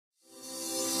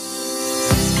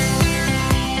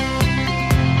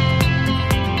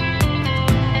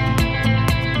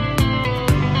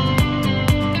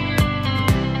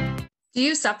Do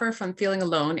you suffer from feeling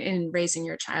alone in raising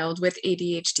your child with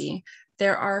ADHD?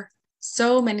 There are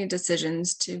so many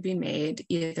decisions to be made,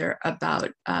 either about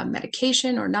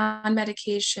medication or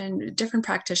non-medication, different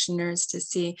practitioners to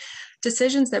see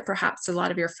decisions that perhaps a lot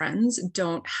of your friends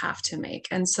don't have to make.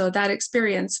 And so that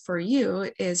experience for you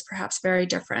is perhaps very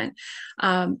different.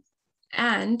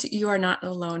 And you are not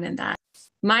alone in that.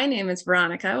 My name is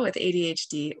Veronica with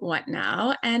ADHD What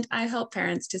Now, and I help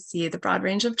parents to see the broad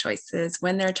range of choices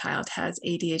when their child has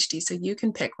ADHD so you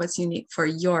can pick what's unique for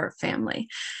your family.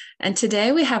 And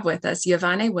today we have with us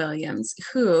Wyvonne Williams,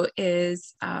 who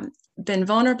is been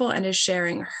vulnerable and is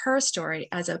sharing her story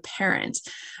as a parent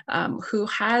who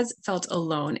has felt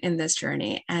alone in this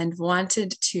journey and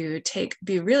wanted to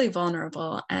be really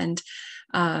vulnerable and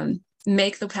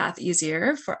make the path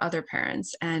easier for other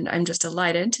parents. And I'm just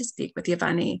delighted to speak with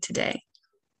Wyvonne today.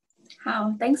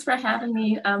 Oh, thanks for having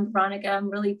me, Veronica.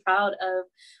 I'm really proud of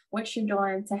what you're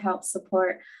doing to help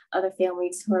support other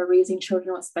families who are raising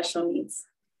children with special needs.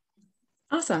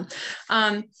 Awesome.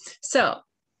 So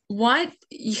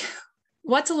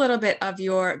what's a little bit of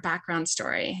your background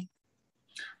story?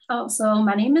 Oh, so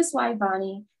my name is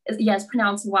Wyvonne. Yes,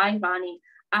 pronounced Wyvonne.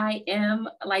 I am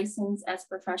licensed as a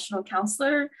professional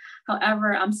counselor.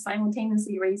 However, I'm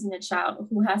simultaneously raising a child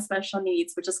who has special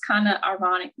needs, which is kind of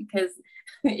ironic because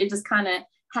it just kind of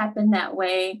happened that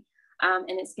way. And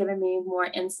it's given me more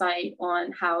insight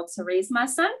on how to raise my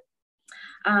son.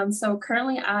 So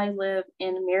currently I live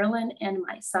in Maryland and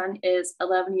my son is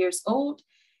 11 years old.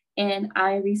 And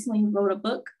I recently wrote a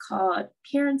book called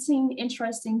Parenting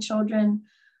Interesting Children,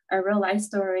 a real life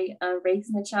story of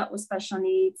raising a child with special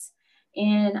needs.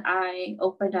 And I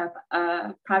opened up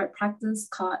a private practice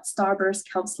called Starburst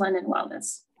Counseling and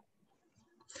Wellness.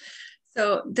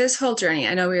 So this whole journey,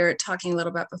 I know we were talking a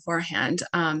little bit beforehand.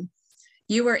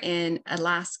 You were in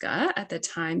Alaska at the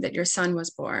time that your son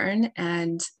was born,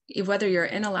 and whether you're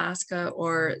in Alaska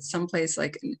or someplace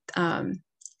like,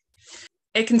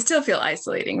 it can still feel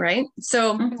isolating, right?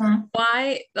 So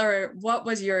why, or what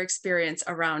was your experience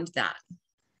around that?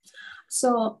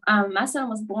 So my son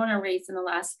was born and raised in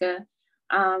Alaska.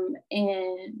 And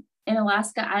in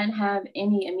Alaska, I didn't have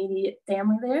any immediate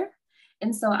family there.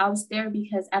 And so I was there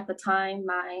because at the time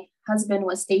my husband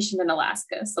was stationed in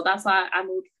Alaska. So that's why I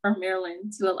moved from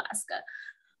Maryland to Alaska.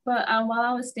 But while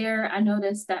I was there, I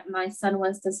noticed that my son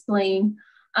was displaying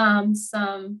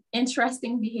some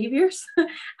interesting behaviors.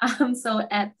 So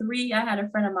at 3, I had a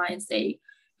friend of mine say,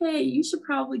 hey, you should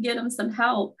probably get him some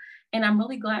help. And I'm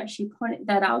really glad she pointed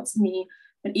that out to me.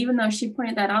 But even though she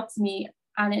pointed that out to me,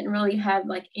 I didn't really have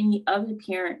like any other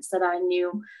parents that I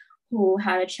knew who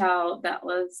had a child that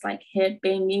was like head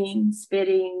banging,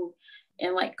 spitting,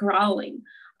 and like growling.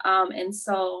 And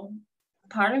so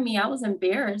part of me, I was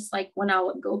embarrassed, like when I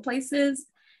would go places,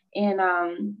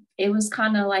 and it was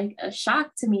kind of like a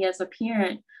shock to me as a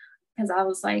parent because I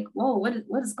was like, whoa,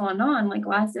 what is going on? Like,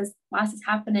 why is this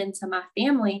happening to my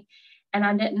family? And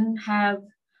I didn't have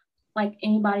like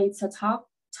anybody to talk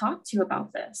to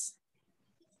about this.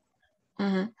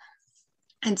 Mm-hmm.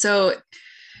 And so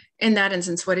in that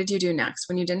instance, what did you do next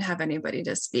when you didn't have anybody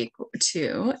to speak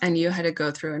to and you had to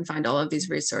go through and find all of these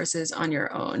resources on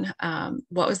your own?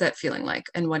 What was that feeling like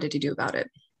and what did you do about it?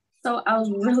 So I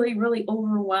was really, really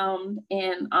overwhelmed,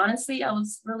 and honestly, I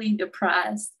was really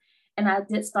depressed, and I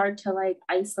did start to like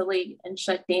isolate and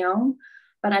shut down,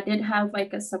 but I did have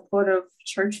like a supportive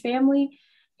church family.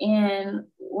 And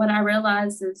what I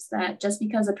realized is that just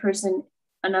because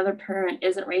another parent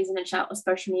isn't raising a child with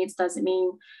special needs doesn't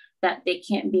mean that they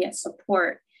can't be a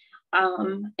support.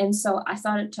 And so I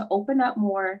started to open up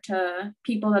more to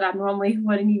people that I normally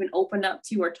wouldn't even open up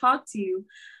to or talk to.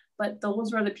 But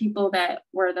those were the people that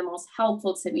were the most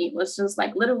helpful to me. It was just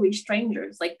like literally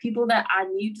strangers, like people that I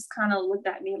knew just kind of looked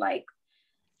at me like,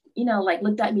 like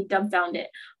looked at me dumbfounded.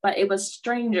 But it was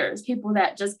strangers, people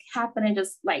that just happened to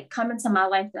just like come into my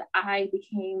life that I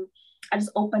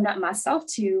just opened up myself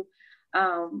to.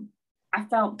 I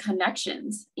felt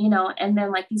connections, and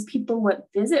then like these people would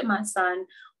visit my son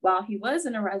while he was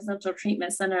in a residential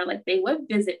treatment center. Like they would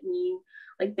visit me,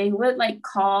 like they would like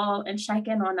call and check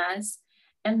in on us.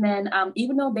 And then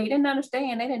even though they didn't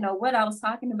understand, they didn't know what I was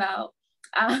talking about.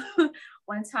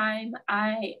 One time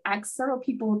I asked several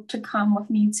people to come with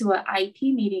me to an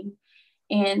IEP meeting.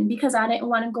 And because I didn't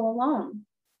want to go alone.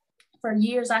 For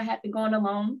years, I had been going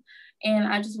alone. And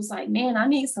I just was like, man, I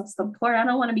need some support. I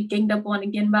don't want to be ganged up on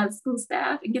again by the school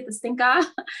staff and get the stink eye.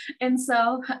 And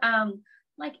so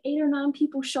like 8 or 9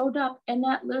 people showed up, and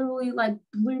that literally like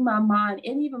blew my mind.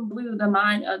 It even blew the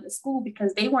mind of the school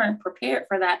because they weren't prepared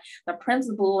for that. The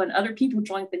principal and other people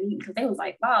joined the meeting because they was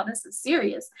like, wow, this is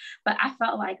serious. But I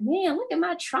felt like, man, look at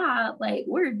my tribe, like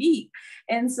we're deep.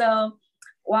 And so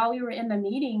while we were in the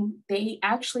meeting, they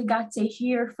actually got to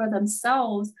hear for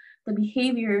themselves the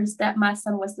behaviors that my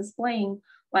son was displaying.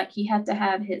 Like he had to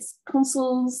have his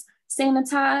pencils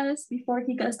sanitized before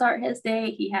he could start his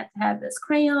day. He had to have his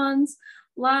crayons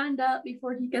lined up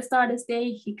before he could start his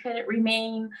day. He couldn't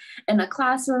remain in a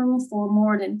classroom for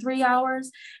more than 3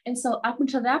 hours. And so up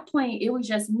until that point, it was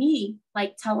just me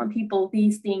like telling people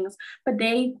these things, but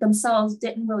they themselves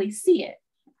didn't really see it.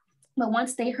 But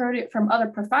once they heard it from other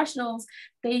professionals,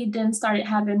 they then started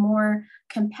having more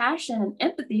compassion and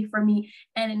empathy for me.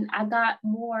 And I got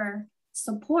more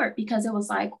support because it was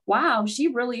like, wow, she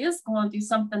really is going through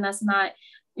something that's not,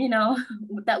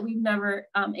 that we've never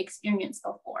experienced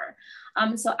before.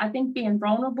 So I think being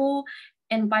vulnerable,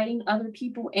 inviting other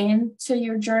people into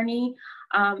your journey,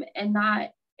 and not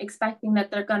expecting that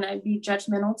they're going to be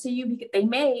judgmental to you, because they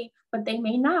may, but they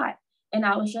may not. And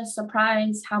I was just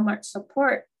surprised how much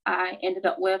support I ended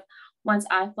up with once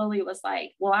I fully was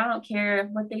like, well, I don't care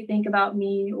what they think about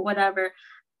me or whatever.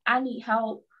 I need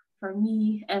help for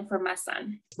me and for my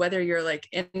son. Whether you're like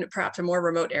in perhaps a more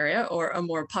remote area or a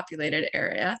more populated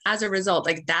area, as a result,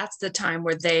 like that's the time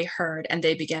where they heard and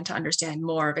they began to understand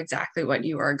more of exactly what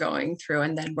you are going through,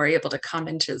 and then were able to come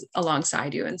into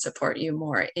alongside you and support you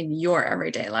more in your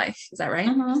everyday life. Is that right?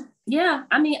 Mm-hmm. Yeah.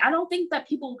 I mean, I don't think that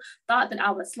people thought that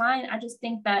I was lying. I just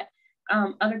think that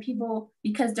other people,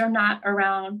 because they're not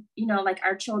around, like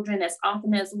our children as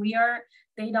often as we are,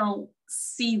 they don't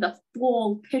see the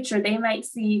full picture. They might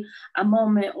see a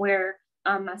moment where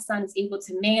my son is able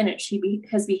to manage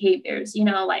his behaviors,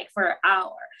 like for an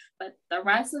hour, but the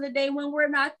rest of the day when we're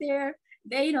not there,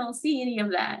 they don't see any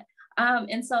of that.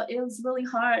 And so it was really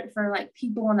hard for like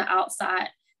people on the outside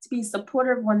to be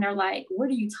supportive when they're like, what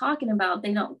are you talking about?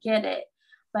 They don't get it.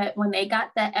 But when they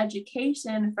got that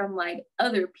education from like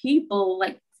other people,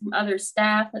 like from other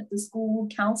staff at the school,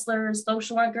 counselors,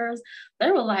 social workers,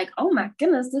 they were like, oh my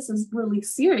goodness, this is really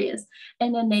serious.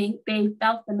 And then they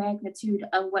felt the magnitude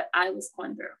of what I was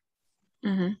going through.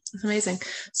 Mm-hmm. That's amazing.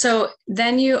 So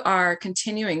then you are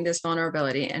continuing this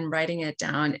vulnerability and writing it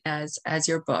down as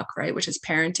your book, right? Which is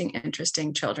Parenting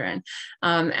Interesting Children.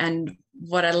 And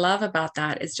what I love about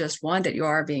that is just one, that you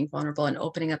are being vulnerable and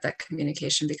opening up that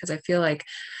communication, because I feel like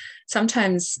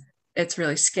sometimes it's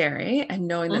really scary, and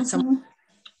knowing that someone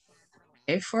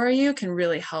for you can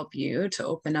really help you to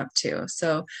open up to.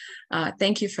 So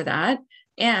thank you for that.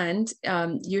 And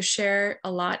you share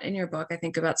a lot in your book, I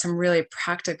think, about some really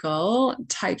practical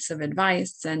types of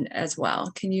advice and as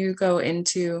well. Can you go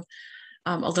into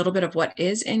a little bit of what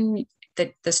is in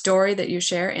the story that you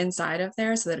share inside of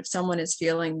there, so that if someone is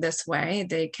feeling this way,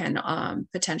 they can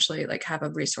potentially like have a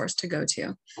resource to go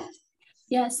to?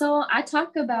 Yeah, so I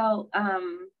talk about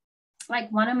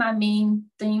like one of my main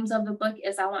themes of the book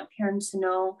is I want parents to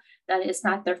know that it's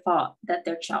not their fault that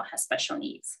their child has special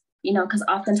needs. Because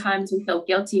oftentimes we feel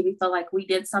guilty. We feel like we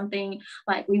did something,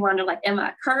 like we wonder, like, am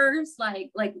I cursed?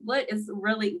 Like what is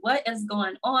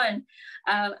going on?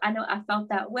 I know I felt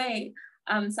that way.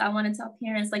 So I want to tell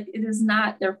parents, like, it is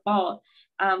not their fault.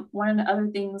 One of the other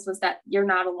things was that you're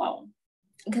not alone,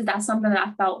 because that's something that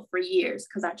I felt for years,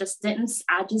 because I just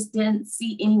didn't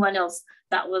see anyone else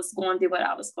that was going through what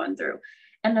I was going through.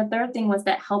 And the third thing was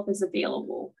that help is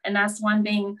available. And that's one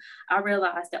thing I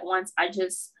realized, that once I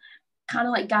just kind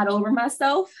of like got over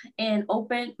myself and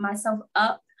opened myself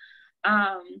up,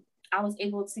 I was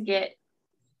able to get,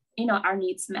 our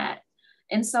needs met.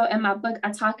 And so in my book,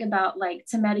 I talk about like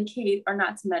to medicate or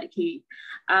not to medicate,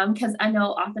 because I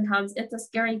know oftentimes it's a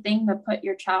scary thing to put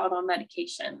your child on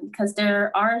medication because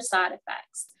there are side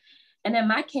effects. And in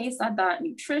my case, I thought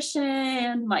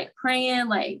nutrition, like praying,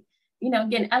 like,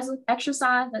 getting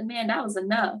exercise, and man, that was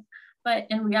enough. But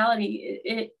in reality,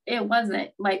 it wasn't.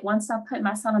 Like once I put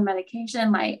my son on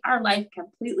medication, like our life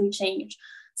completely changed.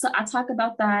 So I talk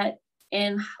about that,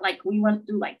 and like we went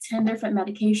through like 10 different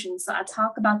medications. So I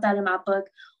talk about that in my book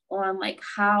on like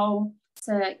how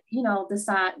to,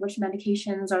 decide which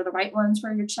medications are the right ones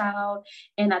for your child.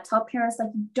 And I tell parents, like,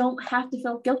 you don't have to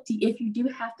feel guilty if you do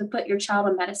have to put your child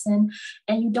on medicine,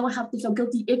 and you don't have to feel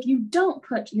guilty if you don't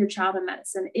put your child on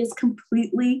medicine. It's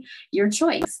completely your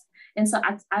choice. And so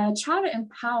I try to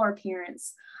empower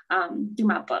parents through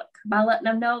my book by letting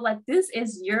them know, like, this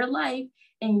is your life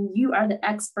and you are the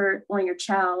expert on your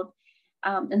child.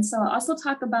 And so I also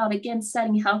talk about, again,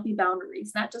 setting healthy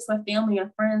boundaries, not just with family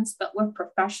and friends, but with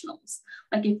professionals.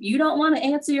 Like if you don't want to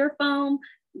answer your phone,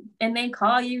 and they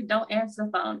call you, don't answer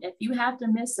the phone. If you have to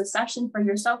miss a session for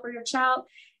yourself or your child,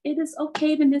 it is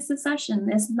okay to miss a session.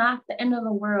 It's not the end of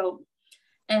the world.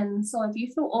 And so if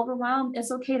you feel overwhelmed,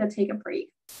 it's okay to take a break.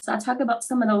 So I talk about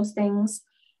some of those things.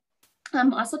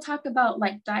 Also talk about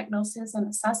like diagnosis and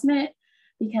assessment,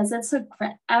 because it took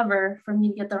forever for me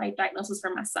to get the right diagnosis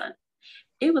for my son.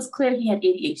 It was clear he had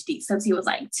ADHD since he was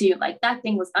like 2, like that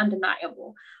thing was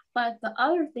undeniable. But the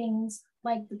other things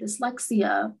like the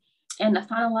dyslexia and the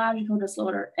phonological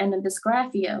disorder and the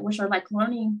dysgraphia, which are like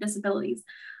learning disabilities,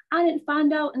 I didn't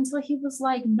find out until he was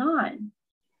like 9.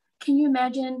 Can you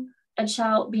imagine a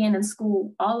child being in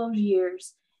school all those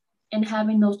years and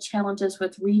having those challenges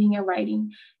with reading and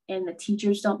writing, and the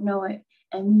teachers don't know it?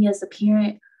 And me as a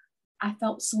parent, I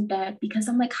felt so bad because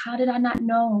I'm like, how did I not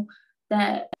know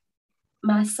that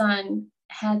my son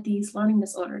had these learning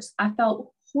disorders? I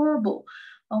felt horrible.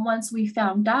 But once we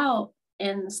found out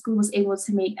and the school was able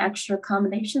to make extra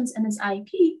accommodations in his IEP,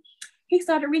 he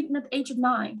started reading at the age of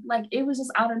 9. Like it was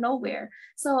just out of nowhere.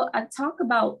 So I talk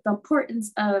about the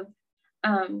importance of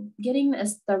getting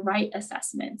the right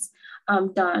assessments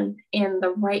done and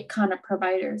the right kind of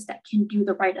providers that can do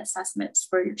the right assessments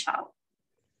for your child.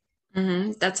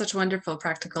 Mm-hmm. That's such wonderful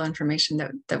practical information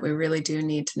that we really do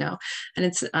need to know. And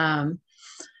it's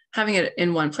having it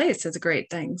in one place is a great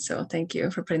thing. So thank you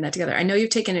for putting that together. I know you've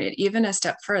taken it even a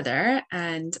step further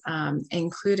and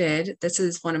included, this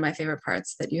is one of my favorite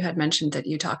parts that you had mentioned that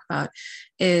you talk about,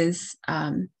 is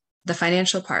the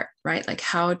financial part, right? Like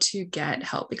how to get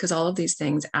help, because all of these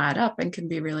things add up and can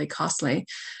be really costly.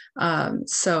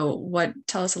 So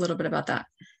tell us a little bit about that.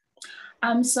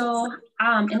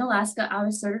 In Alaska, I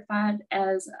was certified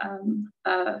as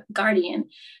a guardian.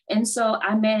 And so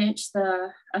I managed the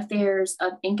affairs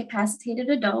of incapacitated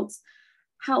adults.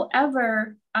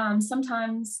 However,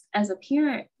 sometimes as a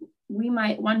parent, we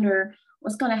might wonder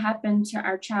what's going to happen to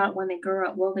our child when they grow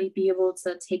up. Will they be able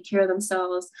to take care of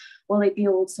themselves? Will they be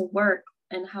able to work?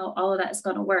 And how all of that is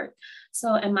going to work.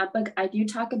 So in my book, I do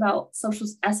talk about social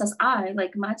SSI.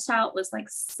 Like my child was like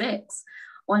 6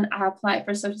 when I applied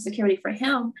for Social Security for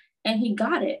him, and he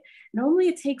got it. Normally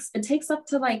it takes up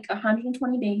to like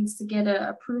 120 days to get an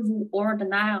approval or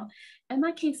denial. In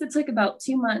my case, it took about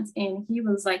 2 months and he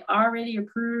was like already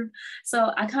approved.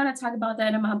 So I kind of talk about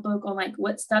that in my book on like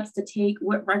what steps to take,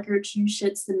 what records you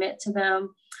should submit to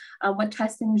them, what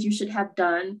testings you should have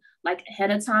done like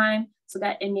ahead of time so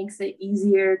that it makes it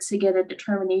easier to get a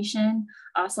determination.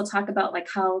 I also talk about like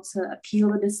how to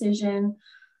appeal a decision.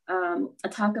 I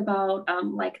talk about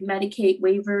like Medicaid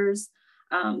waivers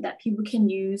that people can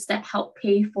use that help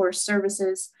pay for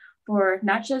services for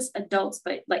not just adults,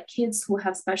 but like kids who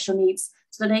have special needs,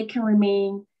 so they can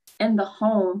remain in the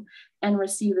home and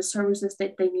receive the services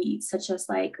that they need, such as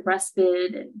like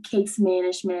respite and case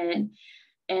management,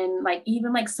 and like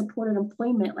even like supported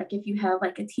employment. Like if you have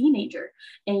like a teenager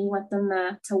and you want them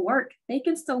to work, they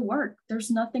can still work. There's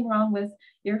nothing wrong with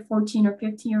your 14 or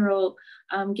 15-year-old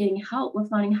getting help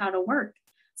with learning how to work.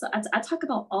 So I talk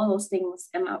about all those things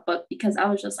in my book because I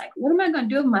was just like, what am I going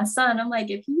to do with my son? I'm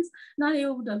like, if he's not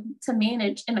able to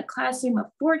manage in a classroom of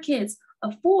 4 kids,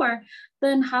 of 4,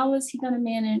 then how is he going to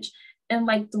manage in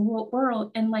like the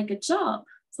world and like a job?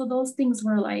 So those things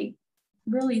were like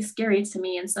really scary to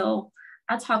me. And so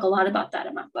I talk a lot about that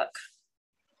in my book.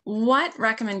 What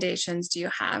recommendations do you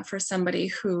have for somebody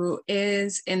who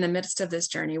is in the midst of this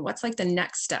journey? What's like the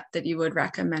next step that you would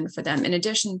recommend for them, in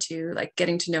addition to like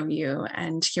getting to know you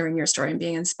and hearing your story and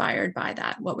being inspired by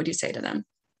that? What would you say to them?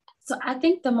 So I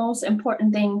think the most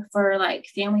important thing for like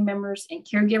family members and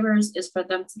caregivers is for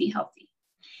them to be healthy.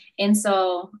 And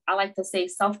so I like to say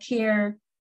self-care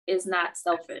is not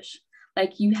selfish.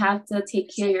 Like you have to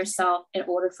take care of yourself in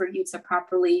order for you to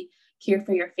properly care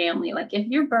for your family. Like if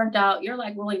you're burnt out, you're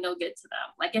like really no good to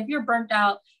them. Like if you're burnt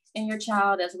out and your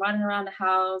child is running around the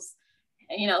house,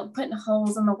 you know, putting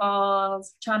holes in the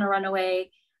walls, trying to run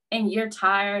away, and you're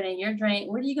tired and you're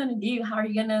drained, what are you going to do? How are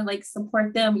you going to like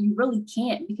support them? You really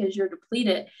can't because you're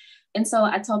depleted. And so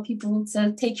I tell people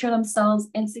to take care of themselves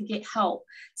and to get help,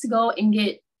 to go and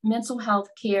get mental health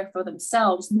care for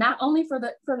themselves, not only for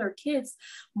their kids,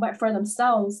 but for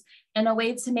themselves. And a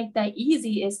way to make that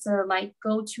easy is to like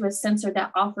go to a center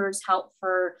that offers help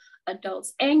for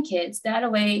adults and kids.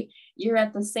 That way you're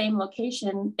at the same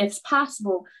location, if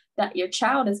possible, that your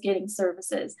child is getting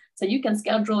services. So you can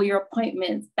schedule your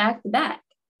appointments back to back,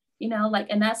 you know, like,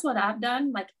 and that's what I've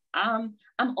done. Like I'm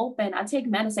open. I take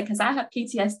medicine because I have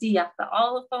PTSD after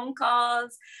all the phone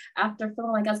calls, after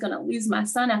feeling like I was going to lose my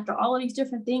son, after all of these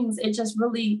different things. It just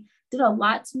really did a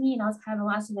lot to me, and I was having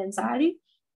lots of anxiety.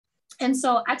 And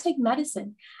so I take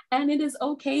medicine, and it is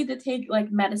okay to take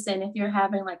like medicine if you're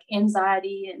having like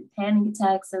anxiety and panic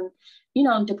attacks and,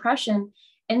 depression.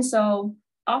 And so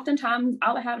oftentimes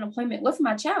I would have an appointment with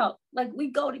my child. Like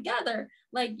we go together,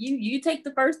 like you take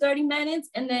the first 30 minutes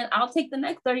and then I'll take the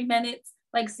next 30 minutes,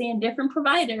 like seeing different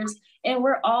providers, and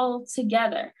we're all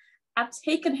together. I've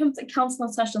taken him to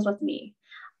counseling sessions with me,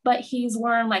 but he's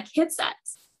wearing like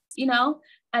headsets, you know,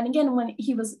 and again, when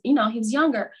he was, he was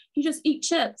younger, he just eat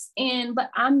chips. But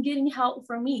I'm getting help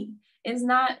for me. It's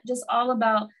not just all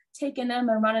about taking them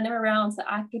and running them around to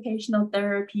occupational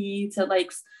therapy, to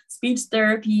like speech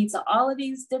therapy, to all of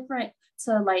these different,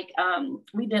 to like,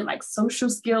 we did like social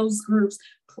skills groups,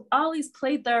 all these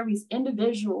play therapies,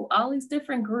 individual, all these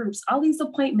different groups, all these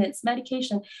appointments,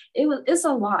 medication. It's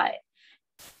a lot.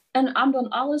 And I'm doing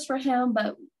all this for him,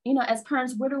 but as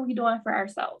parents, what are we doing for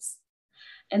ourselves?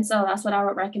 And so that's what I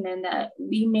would recommend, that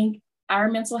we make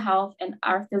our mental health and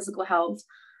our physical health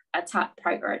a top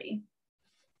priority.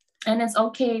 And it's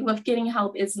okay with getting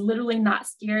help. It's literally not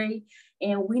scary.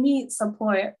 And we need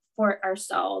support for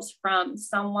ourselves from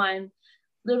someone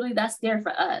literally that's there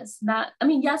for us.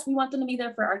 Yes, we want them to be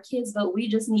there for our kids, but we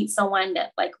just need someone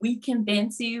that like we can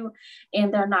vent to,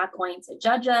 and they're not going to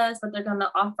judge us, but they're going to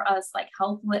offer us like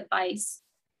helpful advice.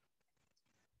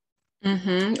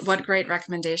 What great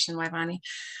recommendation, Wyvonne.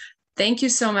 Thank you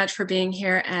so much for being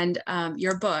here. And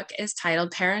your book is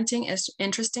titled Parenting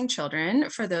Interesting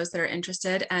Children, for those that are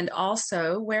interested. And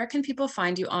also, where can people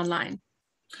find you online?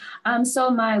 So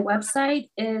my website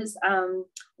is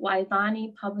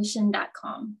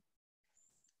wyvonnepublishing.com.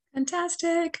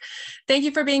 Fantastic. Thank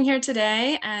you for being here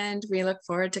today. And we look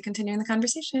forward to continuing the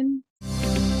conversation.